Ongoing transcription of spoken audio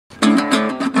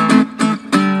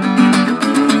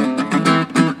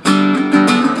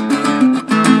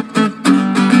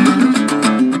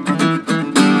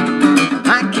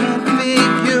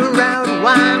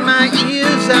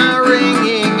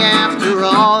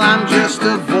I'm just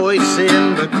a voice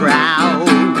in the crowd.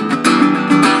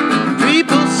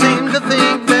 People seem to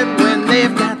think that when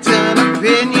they've got an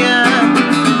opinion,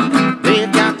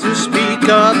 they've got to speak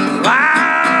up loud.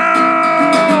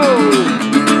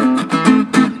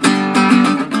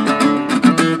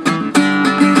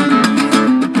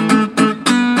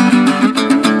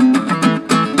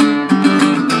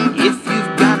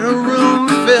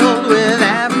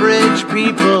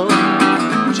 People,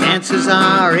 chances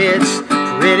are it's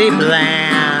pretty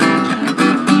bland.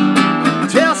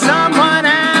 Till someone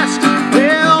asks,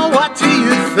 well, what do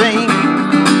you think?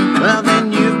 Well,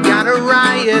 then you've got a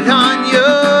riot on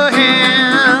your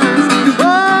hands.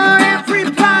 Oh,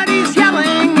 everybody's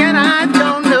yelling and I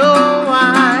don't know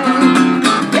why.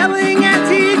 Yelling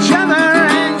at each other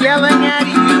and yelling at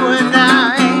you and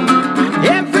I.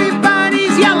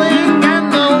 Everybody's yelling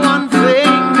and the one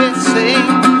thing missing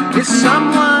is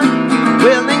someone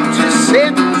willing to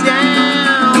sit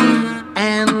down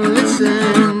and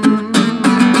listen.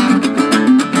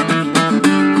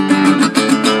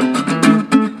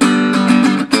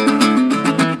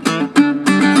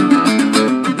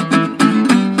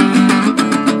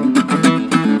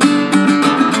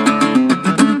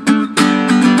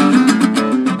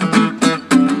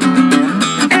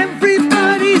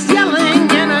 Everybody's yelling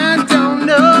and I don't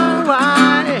know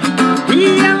why.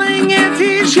 Yelling at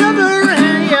each other.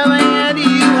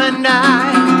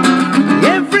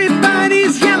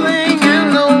 Everybody's yelling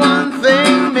and the one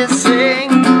thing missing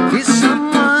is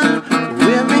someone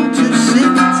willing to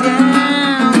sit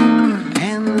down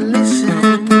and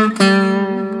listen.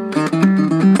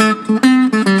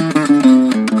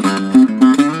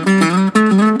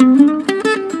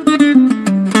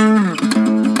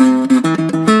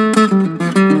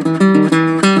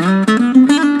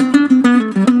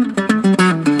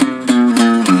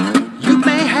 You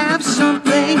may have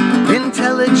something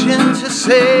intelligent to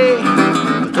say,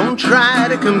 but don't try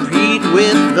to compete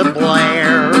with the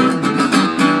Blair.